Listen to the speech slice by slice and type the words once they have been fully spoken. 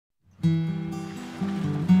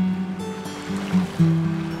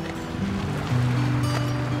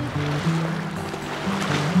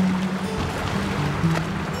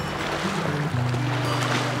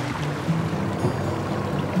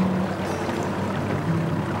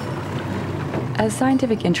As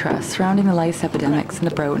scientific interest surrounding the lice epidemics in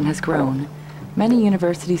the Broughton has grown, many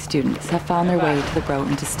university students have found their way to the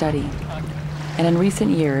Broughton to study. And in recent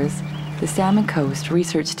years, the Salmon Coast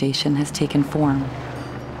Research Station has taken form.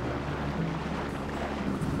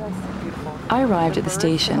 I arrived at the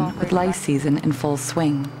station with lice season in full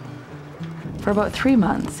swing. For about 3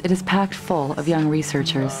 months, it is packed full of young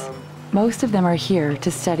researchers. Most of them are here to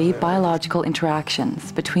study biological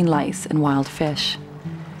interactions between lice and wild fish,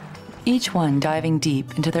 each one diving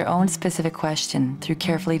deep into their own specific question through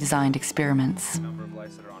carefully designed experiments. Number of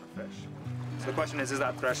lice that are on a fish. So the question is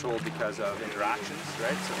that threshold because of interactions,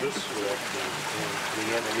 right? So this will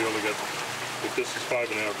never be able to get, if this is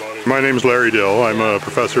 5.5 body. My name is Larry Dill. I'm a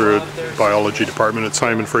professor at the biology department at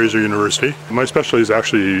Simon Fraser University. My specialty is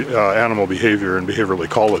actually animal behavior and behavioral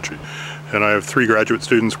ecology. And I have 3 graduate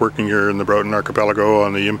students working here in the Broughton Archipelago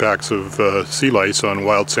on the impacts of sea lice on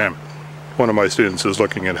wild salmon. One of my students is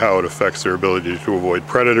looking at how it affects their ability to avoid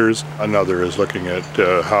predators. Another is looking at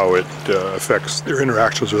how it affects their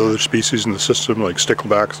interactions with other species in the system, like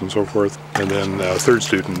sticklebacks and so forth. And then a third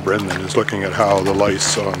student, Brendan, is looking at how the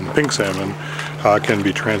lice on pink salmon can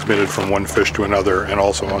be transmitted from one fish to another and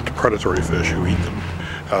also onto predatory fish who eat them.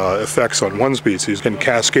 Effects on one species can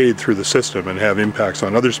cascade through the system and have impacts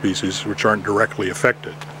on other species which aren't directly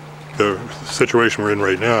affected. The situation we're in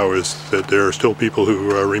right now is that there are still people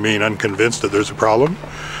who remain unconvinced that there's a problem,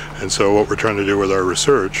 and so what we're trying to do with our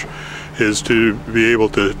research is to be able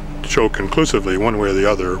to show conclusively one way or the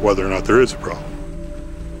other whether or not there is a problem.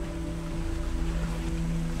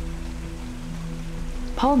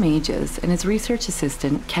 Paul Mages and his research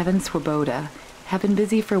assistant Kevin Swoboda have been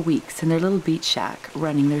busy for weeks in their little beach shack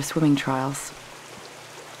running their swimming trials.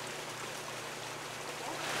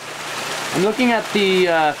 I'm looking at the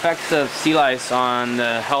effects of sea lice on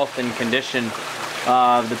the health and condition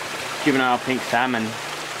of the juvenile pink salmon.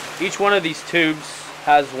 Each one of these tubes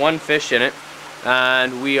has one fish in it,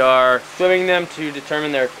 and we are swimming them to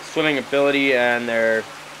determine their swimming ability and their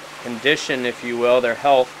condition, if you will, their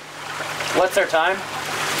health. What's our time?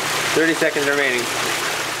 30 seconds remaining.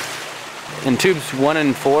 In tubes 1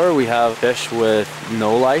 and 4 we have fish with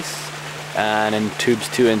no lice, and in tubes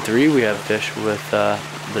 2 and 3 we have fish with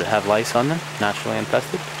that have lice on them, naturally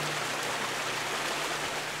infested.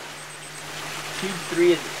 Tube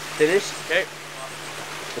 3 is finished. Okay.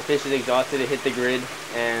 The fish is exhausted, it hit the grid,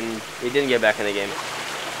 and it didn't get back in the game.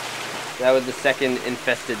 That was the second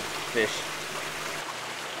infested fish.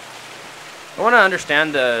 I want to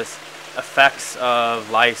understand the effects of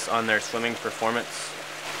lice on their swimming performance.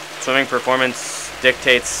 Swimming performance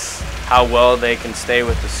dictates how well they can stay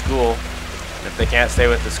with the school. If they can't stay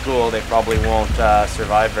with the school, they probably won't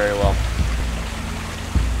survive very well.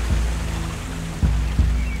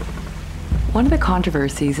 One of the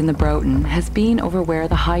controversies in the Broughton has been over where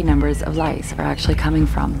the high numbers of lice are actually coming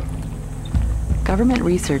from. Government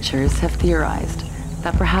researchers have theorized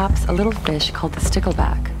that perhaps a little fish called the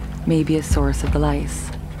stickleback may be a source of the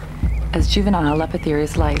lice, as juvenile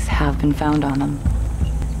Lepidopterous lice have been found on them.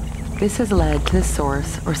 This has led to the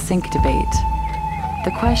source or sink debate,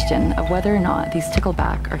 the question of whether or not these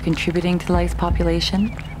stickleback are contributing to the lice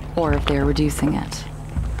population or if they are reducing it.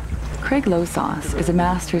 Craig Losos is a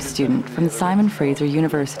master's student from the Simon Fraser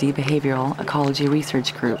University Behavioral Ecology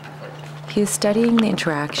Research Group. He is studying the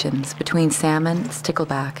interactions between salmon,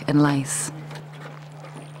 stickleback, and lice.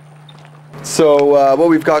 So what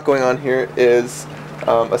we've got going on here is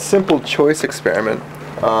a simple choice experiment.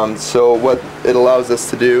 So what it allows us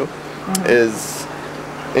to do is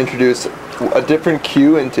introduce a different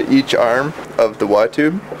cue into each arm of the Y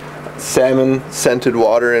tube. Salmon scented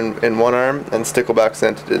water in one arm and stickleback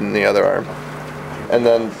scented in the other arm. And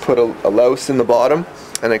then put a louse in the bottom,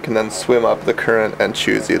 and it can then swim up the current and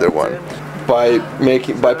choose either one. By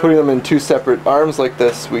putting them in 2 separate arms like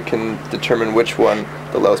this, we can determine which one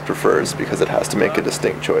the louse prefers because it has to make a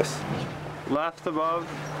distinct choice. Left above,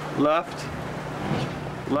 left,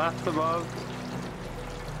 left above.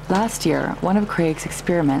 Last year, one of Craig's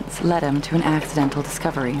experiments led him to an accidental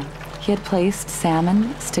discovery. He had placed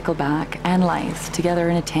salmon, stickleback, and lice together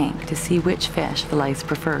in a tank to see which fish the lice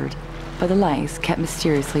preferred, but the lice kept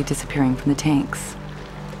mysteriously disappearing from the tanks.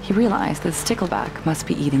 He realized that the stickleback must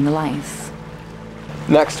be eating the lice.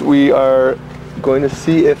 Next, we are going to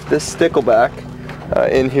see if this stickleback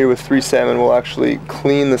in here with 3 salmon will actually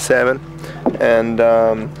clean the salmon and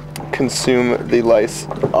consume the lice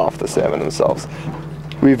off the salmon themselves.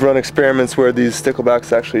 We've run experiments where these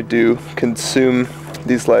sticklebacks actually do consume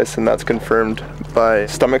these lice, and that's confirmed by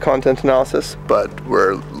stomach content analysis, but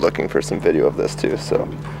we're looking for some video of this too, so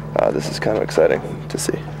this is kind of exciting to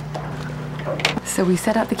see. So we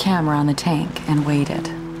set up the camera on the tank and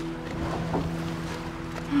waited.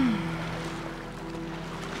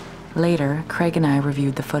 Later, Craig and I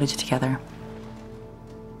reviewed the footage together.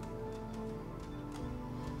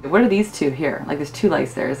 What are these two here? Like, there's two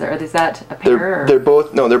lice there. Is that a pair? They're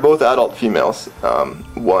both adult females.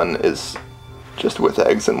 One is just with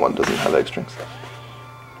eggs and one doesn't have egg strings.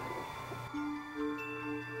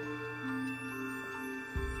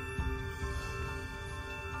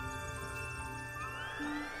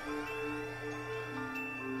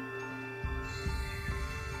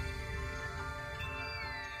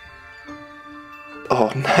 Oh,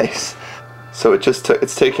 nice. So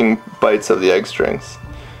it's taking bites of the egg strings,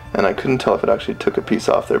 and I couldn't tell if it actually took a piece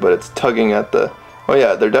off there, but it's tugging at the, oh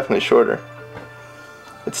yeah, they're definitely shorter.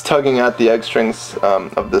 It's tugging at the egg strings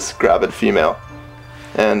of this gravid female,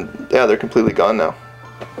 and yeah, they're completely gone now.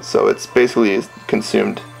 So it's basically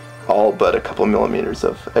consumed all but a couple millimeters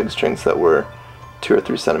of egg strings that were 2 or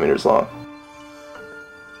 3 centimeters long.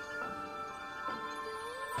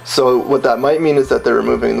 So what that might mean is that they're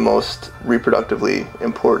removing the most reproductively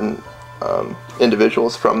important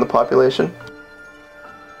individuals from the population.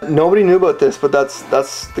 Nobody knew about this, but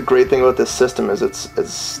that's the great thing about this system is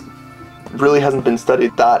it's really hasn't been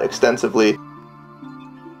studied that extensively.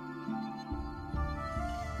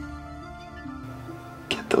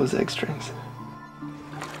 Get those egg strings.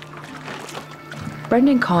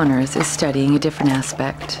 Brendan Connors is studying a different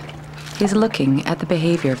aspect. He's looking at the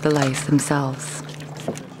behavior of the lice themselves.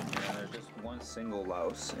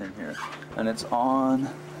 In here, and it's on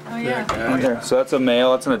here. So that's a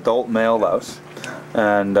male, that's an adult male louse,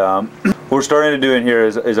 and what we're starting to do in here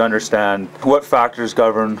is understand what factors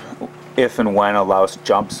govern if and when a louse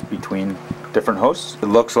jumps between different hosts. It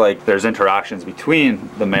looks like there's interactions between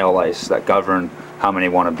the male lice that govern how many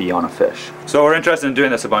want to be on a fish. So we're interested in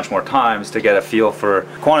doing this a bunch more times to get a feel for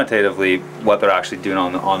quantitatively what they're actually doing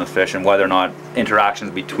on the fish and whether or not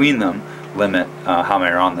interactions between them limit how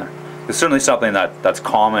many are on there. It's certainly something that's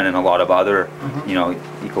common in a lot of other,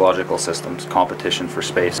 ecological systems, competition for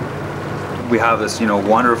space. We have this,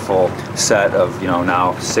 wonderful set of,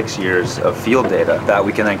 now 6 years of field data that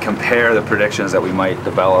we can then compare the predictions that we might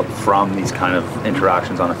develop from these kind of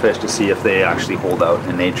interactions on a fish to see if they actually hold out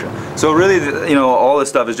in nature. So really, all this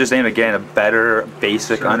stuff is just aimed at getting a better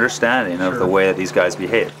basic understanding of the way that these guys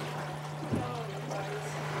behave.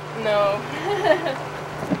 No.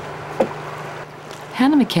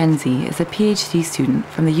 Hannah Mackenzie is a PhD student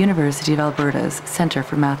from the University of Alberta's Centre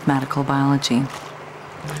for Mathematical Biology.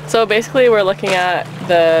 So basically we're looking at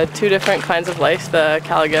the two different kinds of lice, the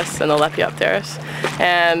Caligus and the Lepidopterus,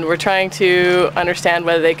 and we're trying to understand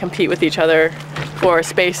whether they compete with each other for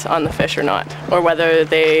space on the fish or not, or whether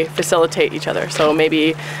they facilitate each other. So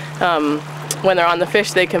maybe when they're on the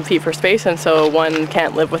fish they compete for space and so one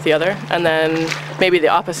can't live with the other, and then maybe the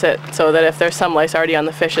opposite, so that if there's some lice already on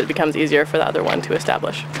the fish it becomes easier for the other one to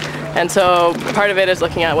establish. And so part of it is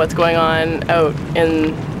looking at what's going on out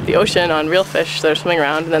in the ocean on real fish that are swimming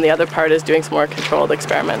around, and then the other part is doing some more controlled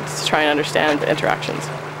experiments to try and understand the interactions.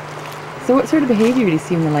 So what sort of behavior do you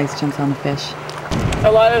see when the lice jumps on the fish?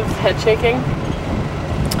 A lot of head shaking,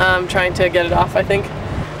 trying to get it off, I think,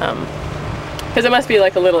 because it must be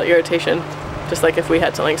like a little irritation, just like if we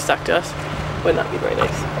had something stuck to us. Would not be very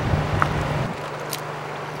nice.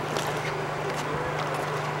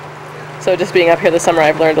 So just being up here this summer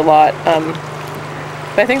I've learned a lot.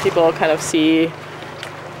 I think people kind of see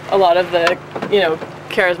a lot of the,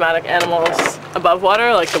 charismatic animals above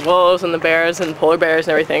water, like the wolves and the bears and polar bears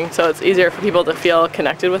and everything. So it's easier for people to feel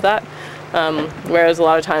connected with that. Whereas a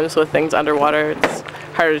lot of times with things underwater, it's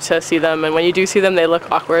harder to see them. And when you do see them, they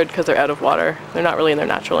look awkward because they're out of water. They're not really in their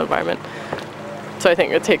natural environment. So I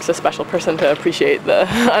think it takes a special person to appreciate the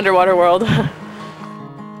underwater world.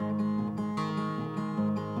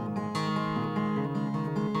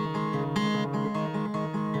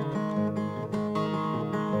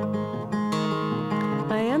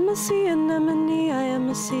 I am a sea anemone, I am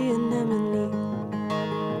a sea anemone.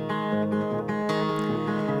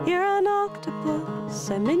 You're an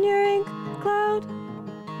octopus, I'm in your ink cloud.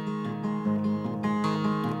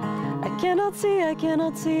 I cannot see, I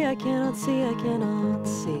cannot see, I cannot see, I cannot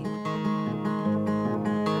see.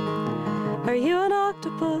 Are you an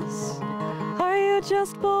octopus? Are you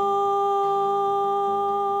just born?